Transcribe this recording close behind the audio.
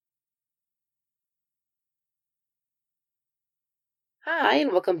Hi,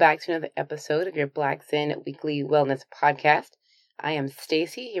 and welcome back to another episode of your Black Zen Weekly Wellness Podcast. I am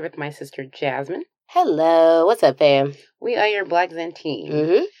Stacy here with my sister Jasmine. Hello, what's up, fam? We are your Black Zen team.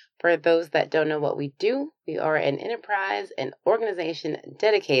 Mm-hmm. For those that don't know what we do, we are an enterprise and organization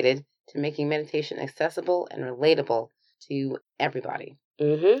dedicated to making meditation accessible and relatable to everybody.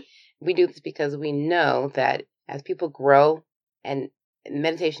 Mm-hmm. We do this because we know that as people grow, and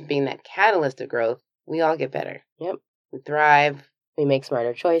meditation being that catalyst of growth, we all get better. Yep. We thrive. We make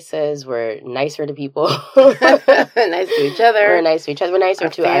smarter choices. We're nicer to people. Nice to each other. We're nice to each other. We're nicer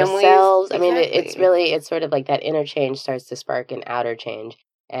to families. ourselves. Exactly. I mean, it's sort of like that inner change starts to spark an outer change.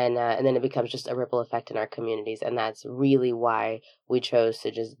 And then it becomes just a ripple effect in our communities. And that's really why we chose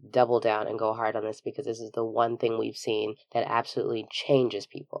to just double down and go hard on this, because this is the one thing we've seen that absolutely changes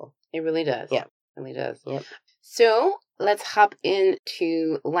people. It really does. Yeah. It really does. Yep. So let's hop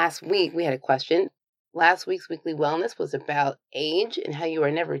into last week. We had a question. Last week's Weekly Wellness was about age and how you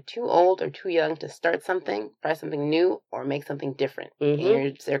are never too old or too young to start something, try something new, or make something different in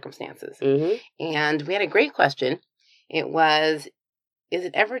your circumstances. Mm-hmm. And we had a great question. It was, is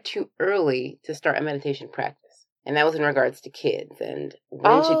it ever too early to start a meditation practice? And that was in regards to kids. And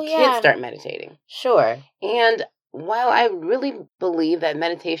when should kids start meditating? Sure. And while I really believe that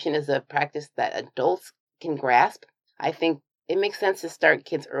meditation is a practice that adults can grasp, I think it makes sense to start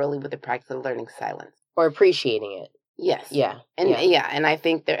kids early with the practice of learning silence. Or appreciating it. Yes. Yeah. And and I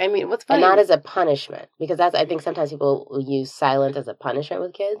think what's funny. And not as a punishment, because I think sometimes people will use silence as a punishment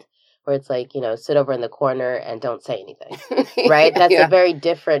with kids, where it's like, sit over in the corner and don't say anything, right? That's a very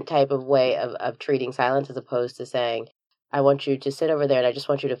different type of way of treating silence, as opposed to saying, I want you to sit over there and I just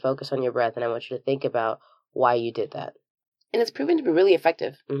want you to focus on your breath and I want you to think about why you did that. And it's proven to be really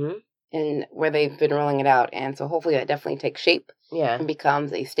effective. Mm-hmm. In where they've been rolling it out. And so hopefully that definitely takes shape and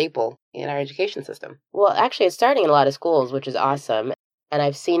becomes a staple in our education system. Well, actually, it's starting in a lot of schools, which is awesome. And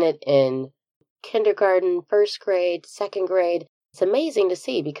I've seen it in kindergarten, first grade, second grade. It's amazing to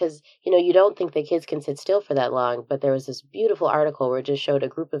see because, you don't think that kids can sit still for that long. But there was this beautiful article where it just showed a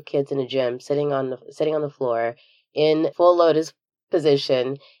group of kids in a gym sitting on the floor in full lotus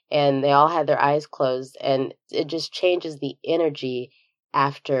position. And they all had their eyes closed. And it just changes the energy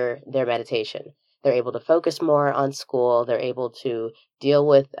after their meditation. They're able to focus more on school. They're able to deal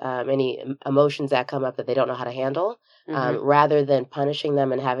with any emotions that come up that they don't know how to handle. Rather than punishing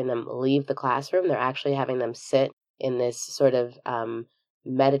them and having them leave the classroom, they're actually having them sit in this sort of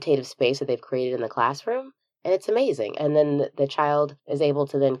meditative space that they've created in the classroom. And it's amazing. And then the child is able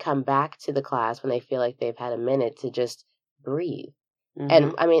to then come back to the class when they feel like they've had a minute to just breathe.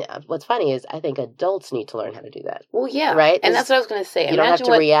 And what's funny is I think adults need to learn how to do that. Well, yeah. Right? And that's what I was going to say. You don't have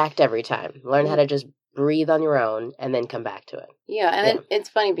to react every time. Learn how to just breathe on your own and then come back to it. Yeah. And it's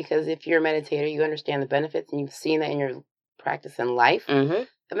funny because if you're a meditator, you understand the benefits and you've seen that in your practice in life. Mm-hmm.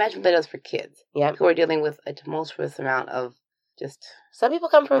 Imagine what that does for kids who are dealing with a tumultuous amount of just some people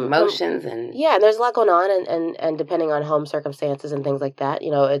come from emotions and there's a lot going on and depending on home circumstances and things like that,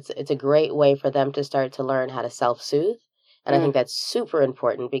 it's a great way for them to start to learn how to self-soothe. And I think that's super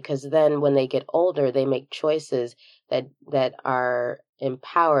important because then when they get older, they make choices that are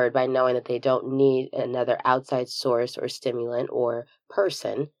empowered by knowing that they don't need another outside source or stimulant or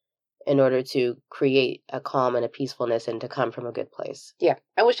person in order to create a calm and a peacefulness and to come from a good place. Yeah.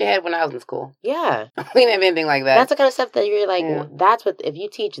 I wish I had when I was in school. Yeah. We didn't have anything like that. That's the kind of stuff that you're like, that's what, if you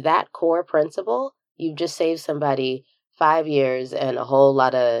teach that core principle, you've just saved somebody 5 years and a whole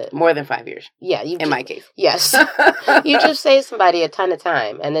lot of... More than 5 years. Yeah. My case. Yes. You just save somebody a ton of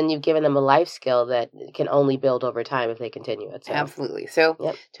time, and then you've given them a life skill that can only build over time if they continue it. So. Absolutely. So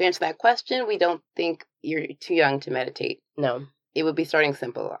to answer that question, we don't think you're too young to meditate. No. It would be starting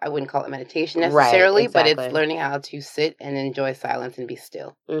simple. I wouldn't call it meditation necessarily, right, exactly. But it's learning how to sit and enjoy silence and be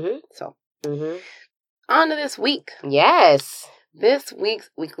still. Mm-hmm. So on to this week. Yes. This week's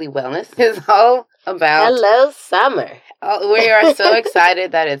Weekly Wellness is all about... Hello, summer. We are so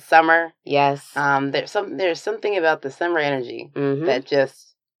excited that it's summer. Yes. There's something about the summer energy that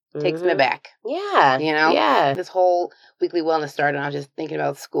just takes me back. Yeah. Yeah. This whole Weekly Wellness started, and I was just thinking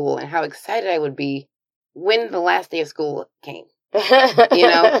about school and how excited I would be when the last day of school came. Because,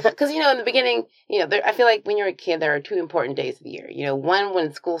 in the beginning, I feel like when you're a kid, there are two important days of the year. One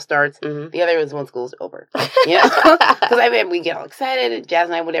when school starts, the other is when school's over. Because we get all excited. Jazz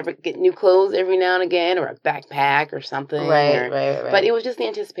and I would ever get new clothes every now and again, or a backpack or something. Right. But it was just the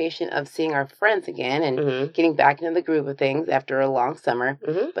anticipation of seeing our friends again and getting back into the groove of things after a long summer.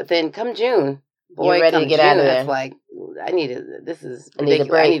 But then come June, boy, you're ready to get out of there. It's like, I need a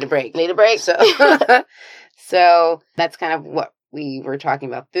break. Need a break. So that's kind of what we were talking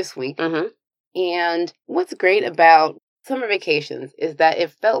about this week. And what's great about summer vacations is that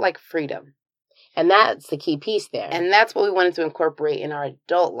it felt like freedom. And that's the key piece there. And that's what we wanted to incorporate in our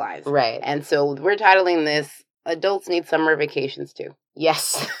adult lives. Right. And so we're titling this, Adults Need Summer Vacations Too.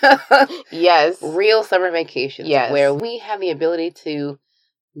 Yes. Yes. Real summer vacations. Yes. Where we have the ability to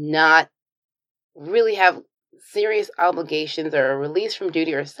not really have serious obligations or a release from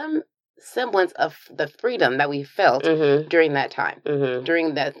duty or some semblance of the freedom that we felt during that time,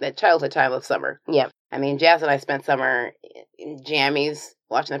 during that childhood time of summer. Yeah. I mean, Jazz and I spent summer in jammies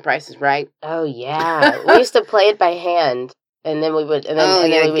watching The Price is Right. Oh, yeah. We used to play it by hand. And then we would, we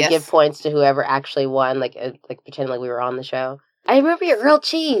would give points to whoever actually won, like pretending like we were on the show. I remember your grilled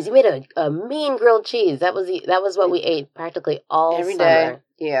cheese. You made a mean grilled cheese. That was what we ate practically all every summer. day.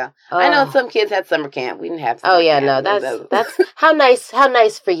 Yeah, I know some kids had summer camp. We didn't have. Summer camp. No, that's how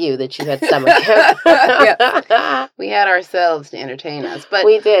nice for you that you had summer camp. Yeah. We had ourselves to entertain us, but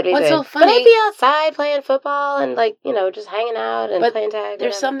we did. What's so funny? But I'd be outside playing football and just hanging out and playing tag.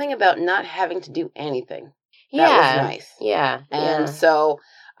 There's something about not having to do anything. Yeah, that was nice. Yeah, and so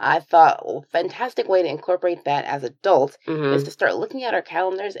I thought, fantastic way to incorporate that as adults is to start looking at our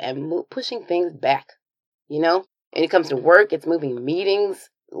calendars and pushing things back. When it comes to work, it's moving meetings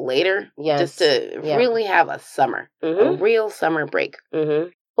later, just to really have a summer, a real summer break.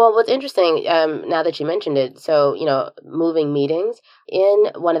 Well, what's interesting, now that you mentioned it, so, moving meetings,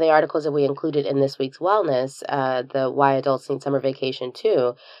 in one of the articles that we included in this week's Wellness, the Why Adults Need Summer Vacation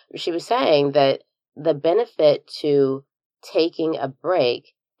Too, she was saying that the benefit to taking a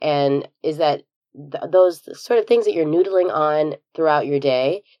break is that those sort of things that you're noodling on throughout your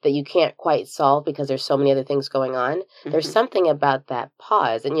day that you can't quite solve because there's so many other things going on. There's something about that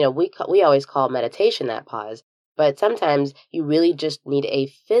pause. And, we always call meditation that pause. But sometimes you really just need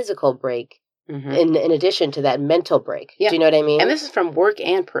a physical break in addition to that mental break. Yeah. Do you know what I mean? And this is from work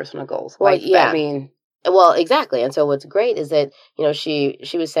and personal goals. Well, Well, exactly. And so what's great is that, she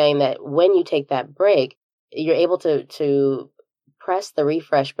was saying that when you take that break, you're able to press the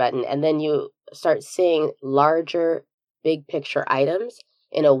refresh button, and then you start seeing larger, big picture items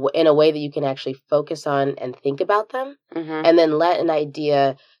in a way that you can actually focus on and think about them, and then let an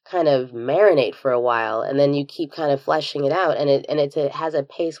idea kind of marinate for a while, and then you keep kind of fleshing it out, and it has a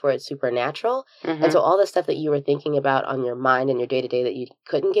pace where it's supernatural, and so all the stuff that you were thinking about on your mind and your day to day that you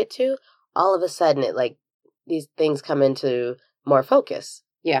couldn't get to, all of a sudden these things come into more focus.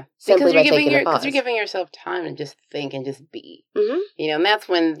 Yeah, because you're giving yourself time to just think and just be. And that's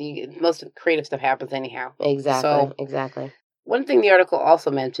when most of the creative stuff happens anyhow. Exactly. One thing the article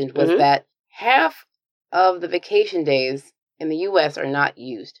also mentioned was that half of the vacation days in the U.S. are not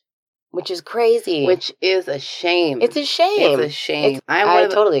used. Which is crazy. Which is a shame. It's a shame. I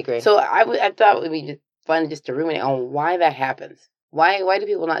totally agree. So I thought it would be fun just to ruminate on why that happens. Why do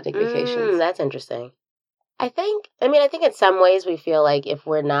people not take vacations? That's interesting. I think in some ways we feel like if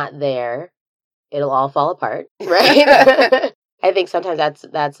we're not there, it'll all fall apart, right? I think sometimes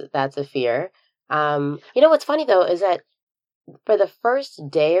that's a fear. What's funny though is that for the first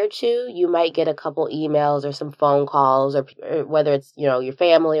day or two, you might get a couple emails or some phone calls, or whether it's your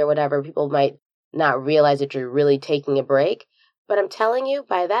family or whatever. People might not realize that you're really taking a break, but I'm telling you,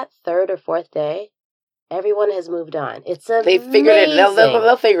 by that third or fourth day, everyone has moved on. It's amazing. They figured it.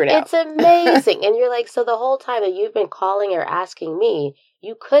 They'll figure it out. It's amazing. And you're like, so the whole time that you've been calling or asking me,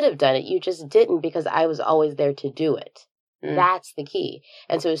 you could have done it. You just didn't because I was always there to do it. That's the key.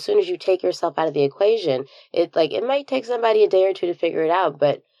 And so as soon as you take yourself out of the equation, it might take somebody a day or two to figure it out.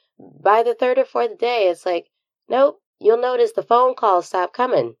 But by the third or fourth day, it's like, nope, you'll notice the phone calls stop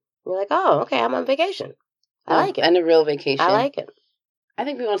coming. You're like, oh, okay, I'm on vacation. I like it. And a real vacation. I like it. I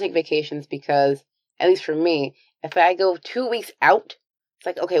think people don't take vacations because, at least for me, if I go 2 weeks out, it's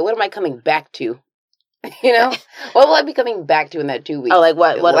like, okay, what am I coming back to? What will I be coming back to in that 2 weeks? Oh, like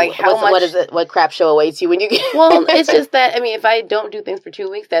what? What is it? What crap show awaits you when you get? Well, it's just that if I don't do things for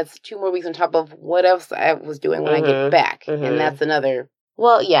 2 weeks, that's 2 more weeks on top of what else I was doing when I get back, and that's another.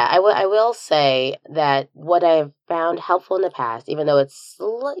 Well, yeah, I will say that what I've found helpful in the past, even though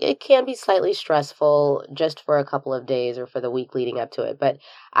it can be slightly stressful just for a couple of days or for the week leading up to it, but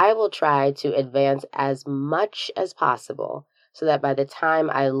I will try to advance as much as possible so that by the time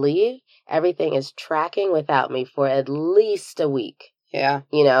I leave, everything is tracking without me for at least a week. Yeah.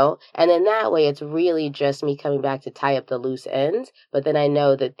 And in that way, it's really just me coming back to tie up the loose ends. But then I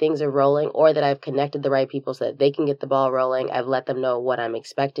know that things are rolling, or that I've connected the right people so that they can get the ball rolling. I've let them know what I'm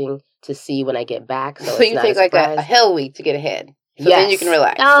expecting to see when I get back. So you take like a hell week to get ahead. So then you can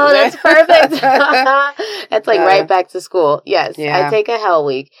relax. Oh, that's perfect. That's like right back to school. Yes. Yeah. I take a hell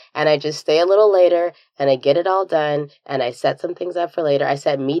week and I just stay a little later and I get it all done and I set some things up for later. I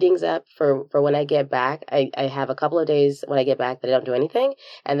set meetings up for when I get back. I have a couple of days when I get back that I don't do anything.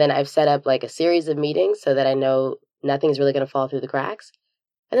 And then I've set up like a series of meetings so that I know nothing's really going to fall through the cracks.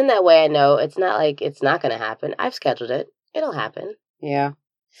 And then that way I know it's not like it's not going to happen. I've scheduled it. It'll happen. Yeah.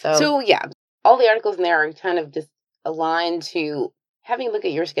 So yeah, all the articles in there are kind of just aligned to having a look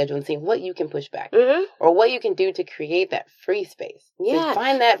at your schedule and seeing what you can push back or what you can do to create that free space. Yeah. To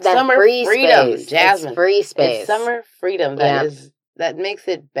find that summer freedom, space. Jasmine. It's free space. It's summer freedom that makes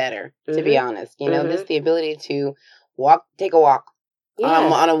it better, to be honest. You know, just the ability to take a walk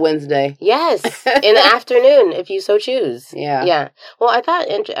on a Wednesday. Yes, in the afternoon, if you so choose. Yeah. Yeah. Well, I thought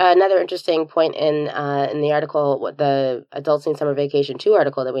another interesting point in the article, the Adults Need Summer Vacation 2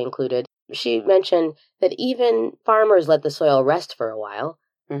 article that we included, she mentioned that even farmers let the soil rest for a while.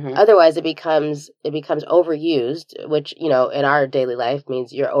 Otherwise, it becomes overused, which, you know, in our daily life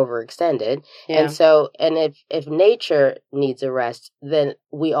means you're overextended. Yeah. And so, if nature needs a rest, then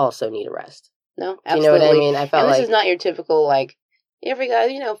we also need a rest. No, absolutely. Do you know what I mean? I felt this is not your typical, like, every guy,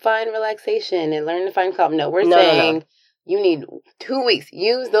 you know, find relaxation and learn to find calm. No, we're saying... No. You need 2 weeks.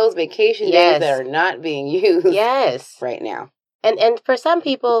 Use those vacation days that are not being used right now. And for some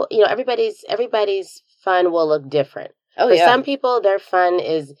people, you know, everybody's fun will look different. For some people, their fun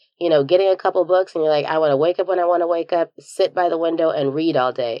is, you know, getting a couple books and you're like, I want to wake up when I want to wake up, sit by the window and read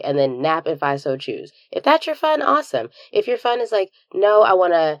all day and then nap if I so choose. If that's your fun, awesome. If your fun is like, no, I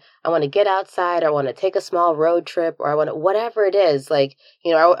want to get outside or I want to take a small road trip or I want to, whatever it is, like,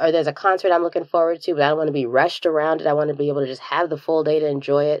 you know, or there's a concert I'm looking forward to, but I don't want to be rushed around it. I want to be able to just have the full day to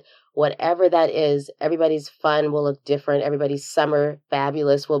enjoy it. Whatever that is, everybody's fun will look different. Everybody's summer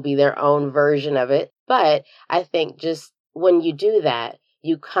fabulous will be their own version of it. But I think just when you do that,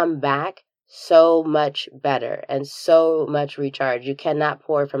 you come back so much better and so much recharged. You cannot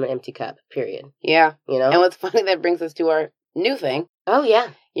pour from an empty cup, period. Yeah. You know? And what's funny, that brings us to our new thing. Oh, yeah.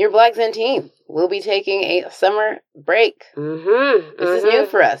 Your Black Zen team will be taking a summer break. This is new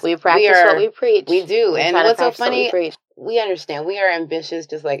for us. We practice what we preach. We do. And what's so funny, we understand. We are ambitious,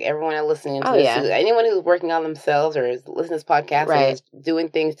 just like everyone else listening to this. Yeah. Anyone who's working on themselves or is listening to this podcast and is doing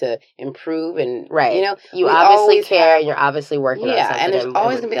things to improve and, you know. You obviously care and you're obviously working on something. Yeah, and there's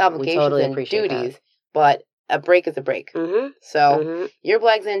always going to be obligations and duties, but a break is a break. So your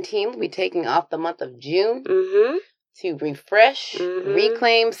Black Zen team will be taking off the month of June to refresh,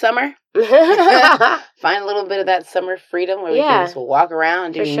 reclaim summer, find a little bit of that summer freedom where we can just walk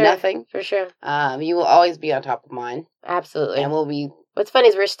around, do nothing. For sure. You will always be on top of mind. Absolutely. And we'll be... What's funny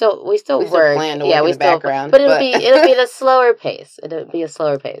is we still work. Plan to work in the background. But it'll be a slower pace. It'll be a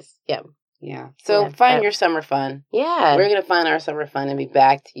slower pace. Yeah. Yeah. So find your summer fun. Yeah. We're going to find our summer fun and be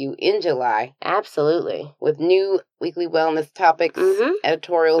back to you in July. Absolutely. With new weekly wellness topics,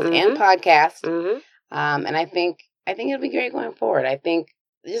 editorials, and podcasts. And I think it'll be great going forward. I think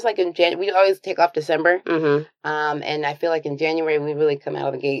just like in January, we always take off December. And I feel like in January, we really come out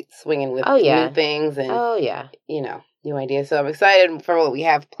of the gate swinging with new things and, you know, new ideas. So I'm excited for what we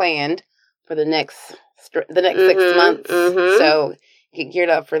have planned for the next 6 months. So get geared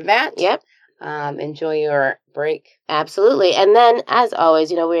up for that. Yep. Enjoy your break. Absolutely. And then, as always,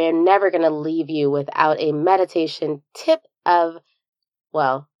 you know, we're never going to leave you without a meditation tip of,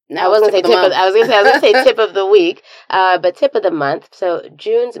 well, I was going to say tip of the week, but tip of the month. So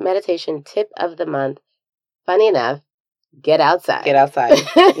June's meditation tip of the month, funny enough, get outside. Get outside.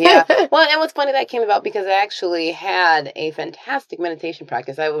 Yeah. Well, and what's funny, that came about because I actually had a fantastic meditation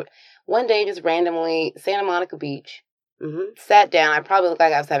practice. I would one day just randomly, Santa Monica Beach, sat down. I probably looked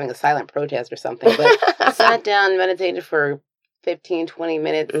like I was having a silent protest or something, but sat down, meditated for 15, 20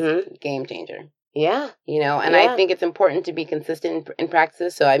 minutes, game changer. Yeah. You know, and I think it's important to be consistent in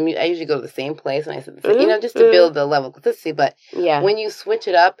practices. So I usually go to the same place and I said, you know, just to build the level of consistency. But when you switch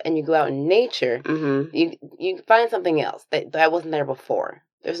it up and you go out in nature, you find something else that wasn't there before.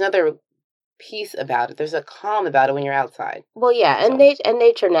 There's another piece about it. There's a calm about it when you're outside. Well, yeah, and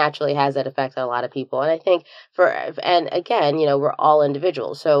nature naturally has that effect on a lot of people. And I think and again, you know, we're all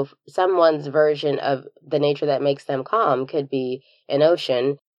individuals. So someone's version of the nature that makes them calm could be an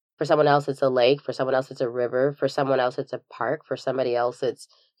ocean. For someone else, it's a lake. For someone else, it's a river. For someone else, it's a park. For somebody else, it's,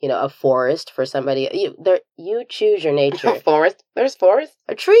 you know, a forest. For somebody, you choose your nature. A forest? There's forests?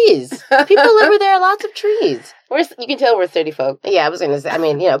 Trees. People live where there are lots of trees. You can tell we're city folk. Yeah, I was going to say, I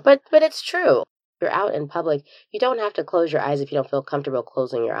mean, you know, but it's true. If you're out in public, you don't have to close your eyes if you don't feel comfortable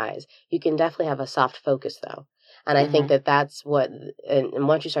closing your eyes. You can definitely have a soft focus, though. And I think that that's what, and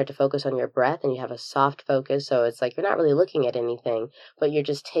once you start to focus on your breath and you have a soft focus, so it's like you're not really looking at anything, but you're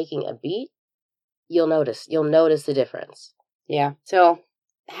just taking a beat, you'll notice the difference. Yeah. So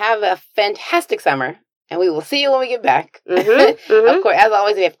have a fantastic summer. And we will see you when we get back. Mm-hmm, Of course, as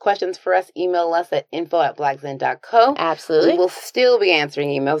always, if you have questions for us, email us at info@blackzen.co. Absolutely. We will still be answering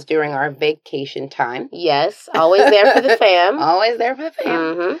emails during our vacation time. Yes, always there for the fam. Always there for the fam.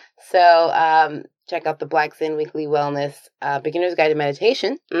 Mm-hmm. So check out the Black Zen Weekly Wellness Beginner's Guide to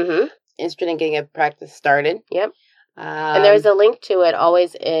Meditation. Mm-hmm. Interested in getting a practice started. Yep. And there's a link to it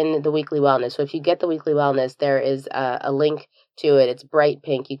always in the Weekly Wellness. So if you get the Weekly Wellness, there is a link to it. It's bright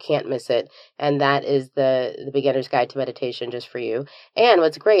pink. You can't miss it. And that is the Beginner's Guide to Meditation just for you. And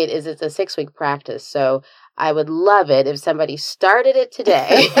what's great is it's a 6-week practice. So I would love it if somebody started it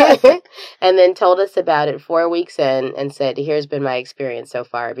today and then told us about it 4 weeks in and said, here's been my experience so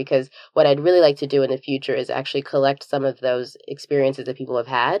far. Because what I'd really like to do in the future is actually collect some of those experiences that people have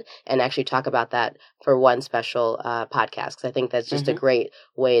had and actually talk about that for one special podcast. Because I think that's just a great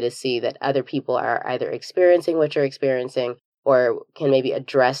way to see that other people are either experiencing what you're experiencing or can maybe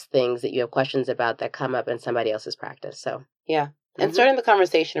address things that you have questions about that come up in somebody else's practice. So, yeah. And starting the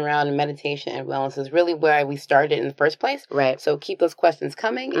conversation around meditation and wellness is really where we started in the first place. Right. So keep those questions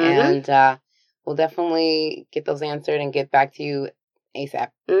coming, and we'll definitely get those answered and get back to you ASAP.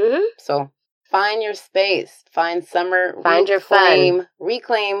 Mm-hmm. So find your space. Find summer. Find your fun.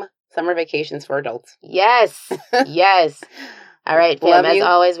 Reclaim summer vacations for adults. Yes. Yes. All right, fam. As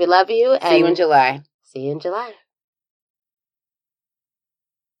always, we love you. See you in July. See you in July.